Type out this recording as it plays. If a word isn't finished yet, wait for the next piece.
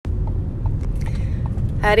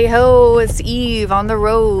Howdy ho, it's Eve on the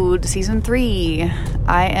road, season 3.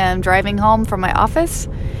 I am driving home from my office,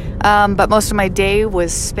 but most of my day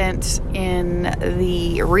was spent in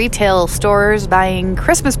the retail stores buying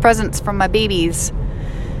Christmas presents from my babies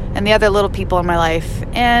and the other little people in my life,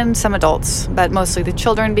 and some adults, but mostly the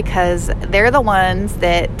children because they're the ones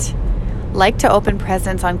that like to open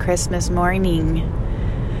presents on Christmas morning.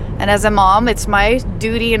 And as a mom, it's my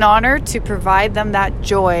duty and honor to provide them that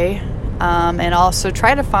joy. And also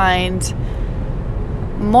try to find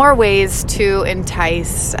more ways to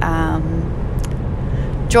entice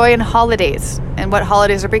joy in holidays and what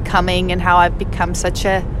holidays are becoming, and how I've become such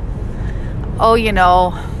a,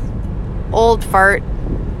 old fart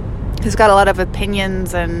who's got a lot of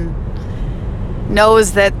opinions and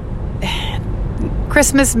knows that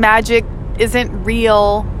Christmas magic isn't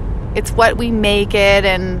real. It's what we make it.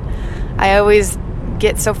 And I always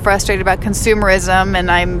get so frustrated about consumerism,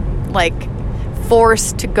 and I'm like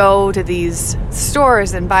forced to go to these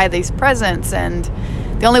stores and buy these presents, and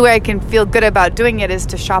the only way I can feel good about doing it is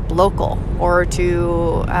to shop local or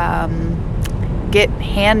to get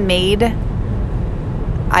handmade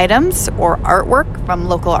items or artwork from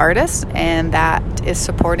local artists, and that is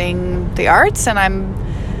supporting the arts, and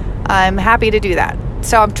I'm happy to do that.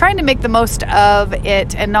 So I'm trying to make the most of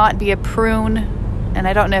it and not be a prune, and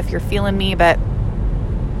I don't know if you're feeling me, but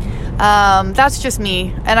that's just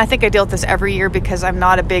me. And I think I deal with this every year because I'm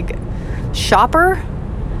not a big shopper.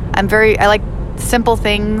 I like simple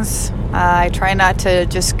things. I try not to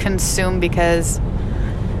just consume because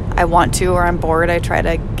I want to or I'm bored. I try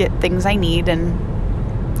to get things I need. And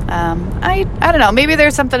I don't know. Maybe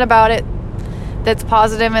there's something about it that's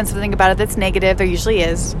positive and something about it that's negative. There usually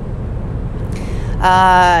is.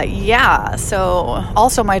 So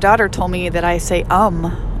also my daughter told me that I say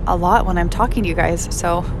a lot when I'm talking to you guys,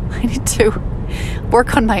 so I need to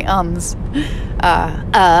work on my ums.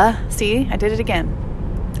 See, I did it again.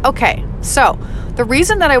 Okay, so the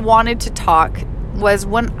reason that I wanted to talk was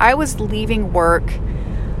when I was leaving work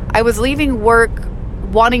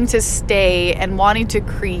wanting to stay and wanting to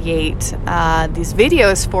create these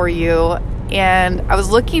videos for you, and I was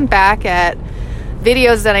looking back at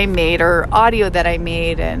videos that I made or audio that I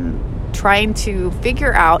made and trying to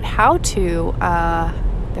figure out how to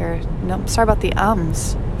sorry about the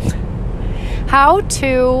ums. How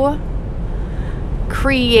to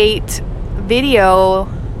create video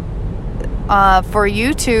for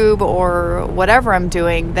YouTube or whatever I'm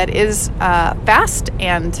doing that is fast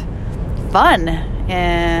and fun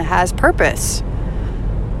and has purpose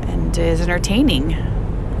and is entertaining.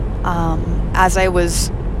 As I was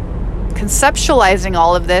conceptualizing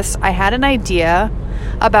all of this, I had an idea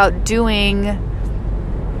about doing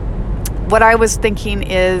what I was thinking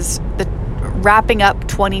is the wrapping up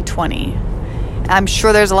 2020. I'm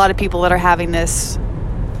sure there's a lot of people that are having this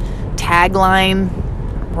tagline,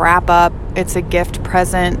 wrap up, it's a gift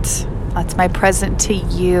present. That's my present to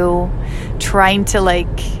you. Trying to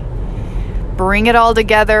bring it all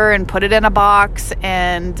together and put it in a box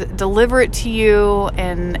and deliver it to you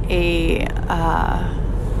in a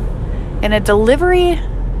delivery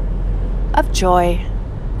of joy.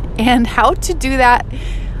 And how to do that,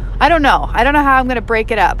 I don't know how I'm going to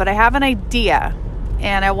break it up, but I have an idea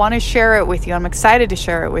and I want to share it with you. I'm excited to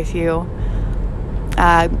share it with you.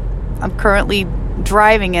 I'm currently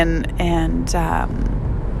driving and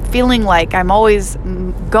feeling like I'm always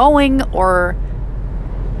going or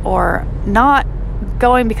not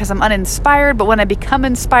going because I'm uninspired, but when I become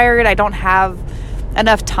inspired, I don't have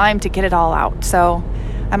enough time to get it all out. So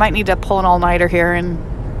I might need to pull an all-nighter here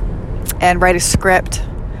and write a script.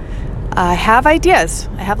 I have ideas.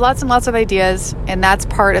 I have lots and lots of ideas, and that's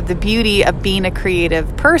part of the beauty of being a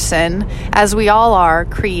creative person, as we all are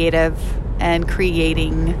creative and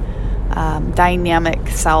creating dynamic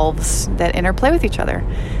selves that interplay with each other.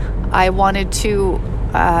 I wanted to,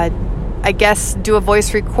 do a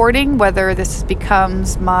voice recording, whether this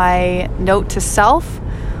becomes my note to self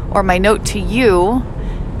or my note to you,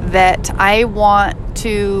 that I want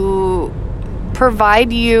to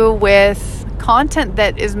provide you with content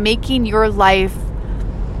that is making your life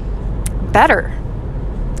better,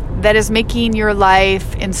 that is making your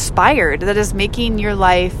life inspired, that is making your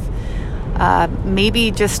life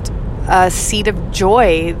maybe just a seed of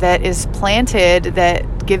joy that is planted,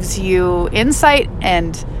 that gives you insight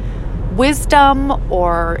and wisdom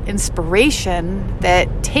or inspiration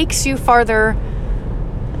that takes you farther,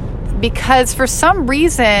 because for some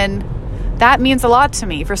reason that means a lot to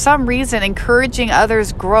me. For some reason, encouraging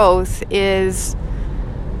others' growth is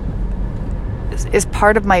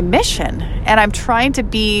part of my mission. And I'm trying to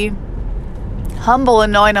be humble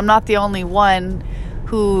and knowing I'm not the only one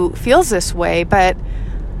who feels this way, but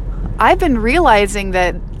I've been realizing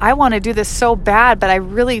that I want to do this so bad, but I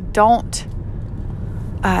really didn't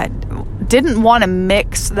want to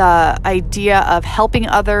mix the idea of helping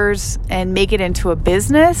others and make it into a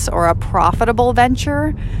business or a profitable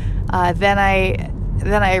venture. Then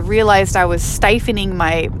I realized I was stifling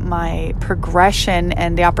my progression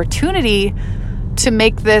and the opportunity to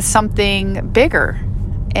make this something bigger.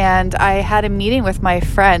 And I had a meeting with my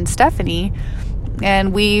friend Stephanie,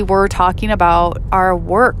 and we were talking about our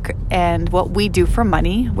work and what we do for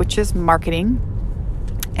money, which is marketing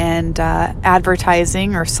and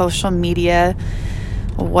advertising or social media,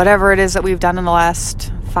 whatever it is that we've done in the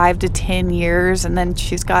last 5 to 10 years. And then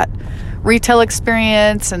she's got retail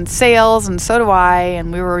experience and sales, and so do I.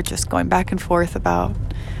 And we were just going back and forth about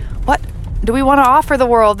what do we want to offer the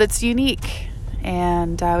world that's unique.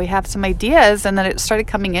 And we have some ideas, and then it started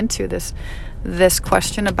coming into this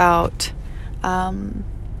question about,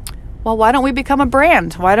 well, why don't we become a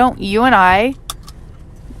brand? Why don't you and I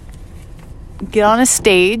get on a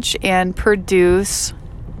stage and produce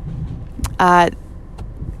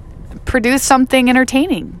something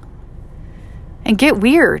entertaining, and get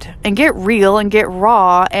weird and get real and get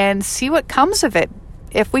raw and see what comes of it.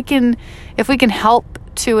 If we can help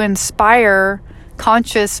to inspire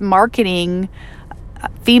conscious marketing,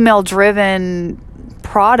 female-driven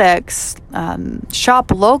products,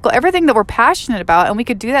 shop local, everything that we're passionate about, and we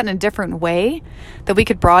could do that in a different way, that we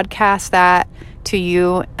could broadcast that to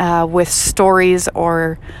you with stories,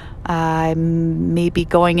 or maybe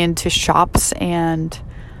going into shops and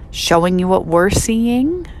showing you what we're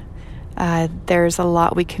seeing. There's a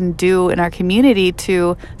lot we can do in our community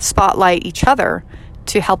to spotlight each other,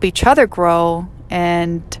 to help each other grow,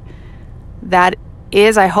 and that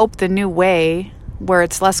is, I hope, the new way where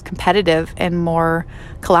it's less competitive and more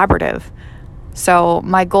collaborative. So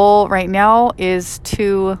my goal right now is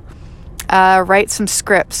to write some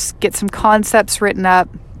scripts, get some concepts written up,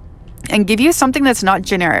 and give you something that's not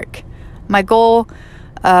generic. My goal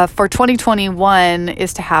for 2021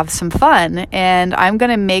 is to have some fun, and I'm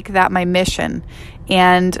going to make that my mission.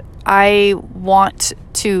 And I want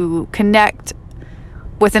to connect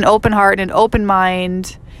with an open heart and an open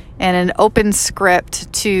mind and an open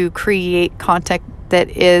script to create content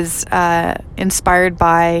that is inspired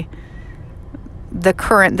by the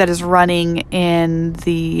current that is running in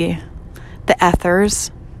the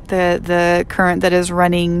ethers, the current that is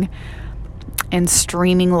running in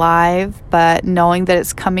streaming live, but knowing that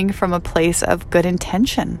it's coming from a place of good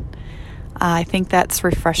intention. I think that's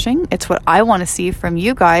refreshing. It's what I want to see from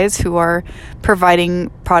you guys who are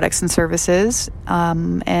providing products and services,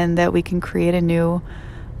 and that we can create a new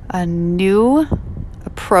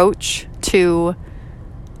approach to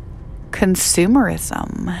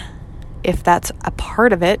consumerism, if that's a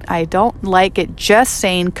part of it. I don't like it just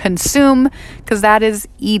saying consume, because that is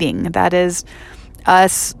eating. That is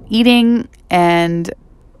us eating and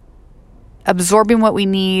absorbing what we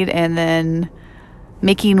need and then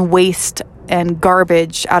making waste and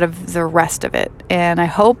garbage out of the rest of it. And I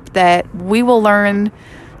hope that we will learn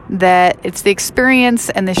that it's the experience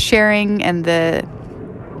and the sharing and the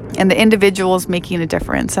individuals making a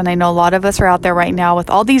difference. And I know a lot of us are out there right now with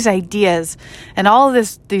all these ideas and all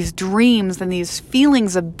of these dreams and these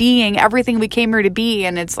feelings of being everything we came here to be.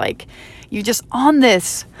 And it's like you're just on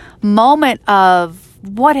this moment of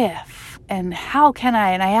what if and how can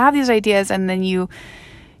I? And I have these ideas, and then you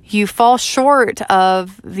fall short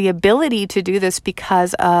of the ability to do this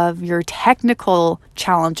because of your technical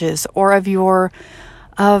challenges or of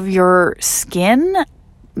your skin.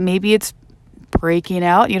 Maybe it's breaking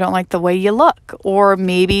out. You don't like the way you look, or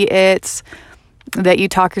maybe it's that you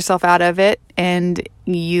talk yourself out of it and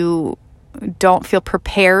you don't feel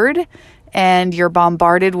prepared, and you're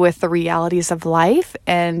bombarded with the realities of life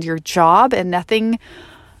and your job, and nothing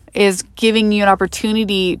is giving you an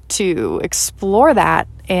opportunity to explore that.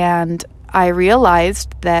 And I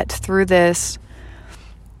realized that through this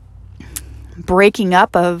breaking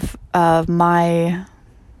up of my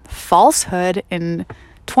falsehood in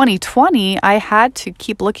 2020, I had to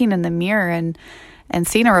keep looking in the mirror and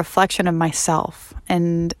seeing a reflection of myself,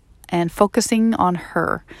 and focusing on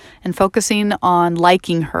her and focusing on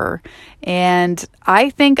liking her. And I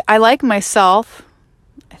think I like myself.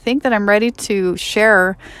 I think that I'm ready to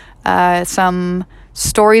share some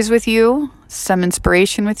stories with you, some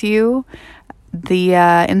inspiration with you.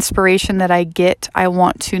 The inspiration that I get, I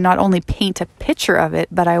want to not only paint a picture of it,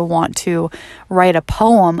 but I want to write a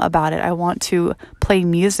poem about it. I want to play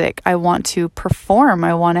music. I want to perform.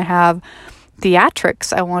 I want to have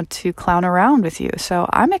theatrics. I want to clown around with you. So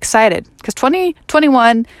I'm excited because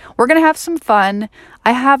 2021, we're going to have some fun.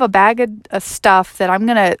 I have a bag of stuff that I'm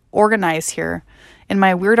going to organize here in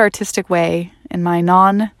my weird artistic way, in my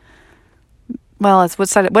it's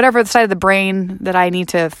whatever the side of the brain that I need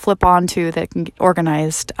to flip onto that can get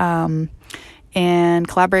organized, and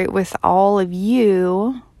collaborate with all of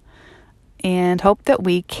you, and hope that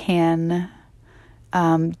we can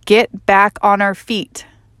get back on our feet.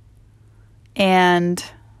 And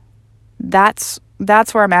that's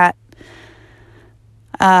where I'm at.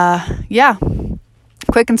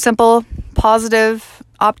 Quick and simple, positive,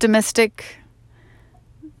 optimistic.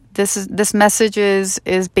 This message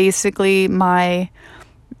is basically my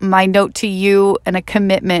note to you and a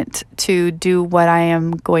commitment to do what I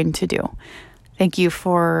am going to do. Thank you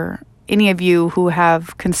for any of you who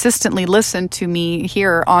have consistently listened to me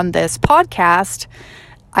here on this podcast.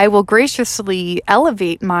 I will graciously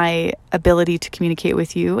elevate my ability to communicate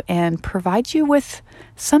with you and provide you with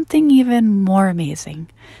something even more amazing.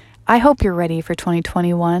 I hope you're ready for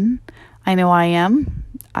 2021. I know I am.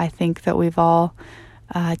 I think that we've all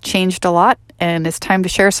changed a lot, and it's time to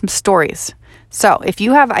share some stories. So if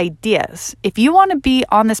you have ideas, if you want to be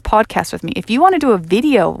on this podcast with me, if you want to do a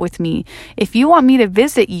video with me, if you want me to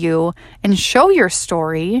visit you and show your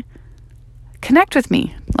story, connect with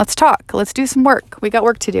me. Let's talk. Let's do some work. We got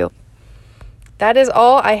work to do. That is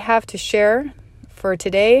all I have to share for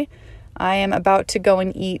today. I am about to go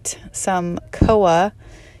and eat some koa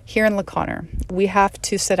here in La Conner. We have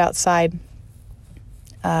to sit outside,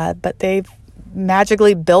 but they've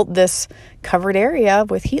magically built this covered area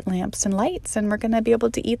with heat lamps and lights, and we're going to be able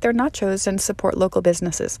to eat their nachos and support local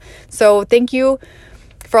businesses. So thank you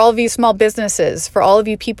for all of you small businesses, for all of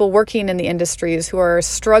you people working in the industries who are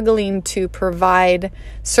struggling to provide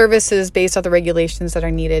services based on the regulations that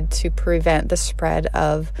are needed to prevent the spread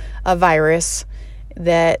of a virus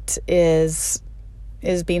that is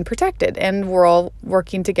being protected. And we're all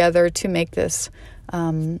working together to make this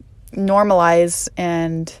normalize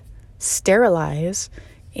and sterilize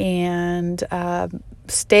and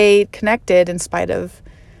stay connected in spite of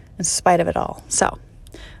it all. So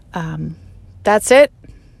that's it.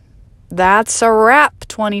 That's a wrap,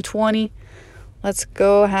 2020. Let's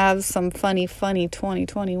go have some funny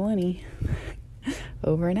 2021.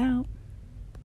 Over and out.